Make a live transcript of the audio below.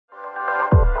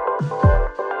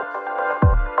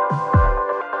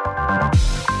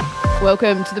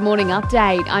Welcome to the Morning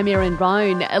Update. I'm Erin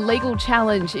Roan. A legal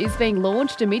challenge is being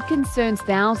launched amid concerns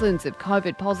thousands of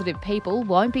COVID-positive people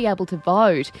won't be able to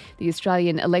vote. The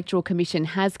Australian Electoral Commission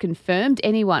has confirmed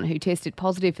anyone who tested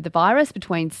positive for the virus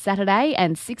between Saturday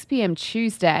and 6 p.m.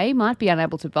 Tuesday might be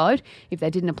unable to vote if they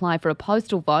didn't apply for a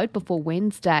postal vote before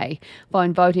Wednesday.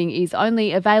 Phone voting is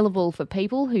only available for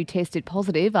people who tested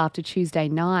positive after Tuesday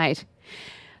night.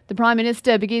 The Prime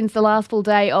Minister begins the last full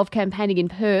day of campaigning in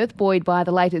Perth, buoyed by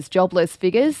the latest jobless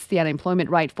figures, the unemployment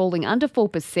rate falling under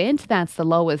 4%. That's the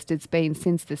lowest it's been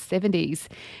since the 70s.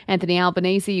 Anthony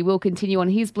Albanese will continue on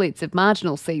his blitz of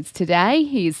marginal seats today.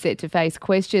 He is set to face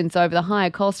questions over the higher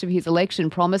cost of his election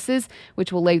promises,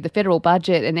 which will leave the federal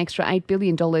budget an extra $8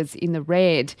 billion in the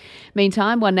red.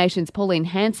 Meantime, One Nation's Pauline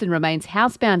Hanson remains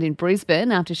housebound in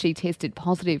Brisbane after she tested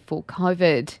positive for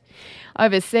COVID.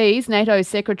 Overseas, NATO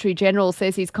Secretary-General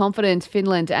says he's confident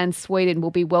Finland and Sweden will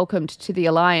be welcomed to the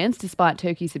alliance despite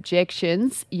Turkey's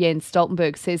objections. Jens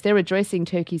Stoltenberg says they're addressing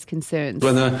Turkey's concerns.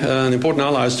 When an important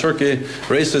ally as Turkey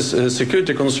raises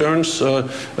security concerns,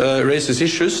 raises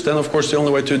issues, then of course the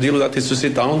only way to deal with that is to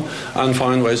sit down and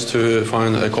find ways to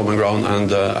find a common ground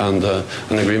and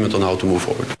an agreement on how to move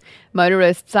forward.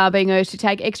 Motorists are being urged to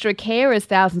take extra care as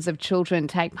thousands of children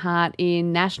take part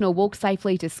in National Walk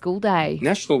Safely to School Day.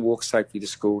 National Walk Safely to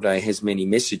School Day has many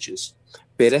messages.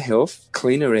 Better health,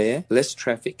 cleaner air, less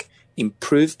traffic,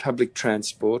 improved public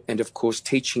transport and, of course,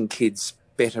 teaching kids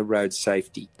better road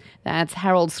safety. That's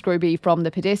Harold Scrooby from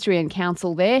the Pedestrian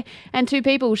Council there. And two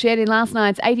people shared in last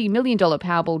night's $80 million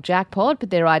Powerball jackpot,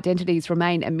 but their identities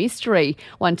remain a mystery.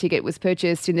 One ticket was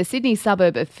purchased in the Sydney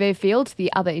suburb of Fairfield,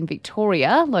 the other in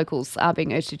Victoria. Locals are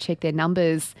being urged to check their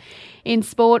numbers. In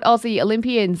sport, Aussie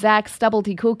Olympian Zach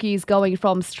Stubblety-Cook is going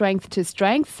from strength to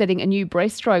strength, setting a new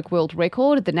breaststroke world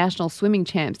record at the National Swimming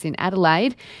Champs in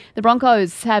Adelaide. The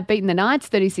Broncos have beaten the Knights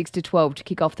 36-12 to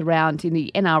kick off the round in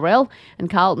the NRL, and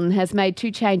Carlton has made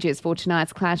two changes for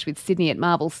tonight's clash with Sydney at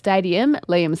Marvel Stadium.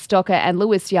 Liam Stocker and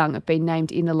Lewis Young have been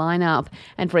named in the lineup.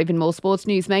 And for even more sports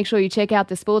news, make sure you check out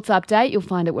the Sports Update. You'll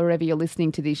find it wherever you're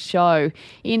listening to this show.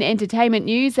 In entertainment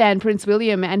news, and Prince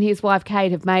William and his wife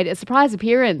Kate have made a surprise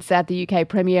appearance at the UK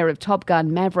premiere of Top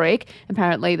Gun Maverick.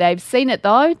 Apparently they've seen it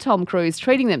though, Tom Cruise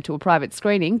treating them to a private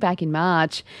screening back in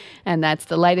March. And that's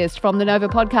the latest from the Nova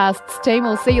Podcasts team.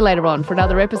 We'll see you later on for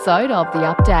another episode of The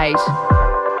Update.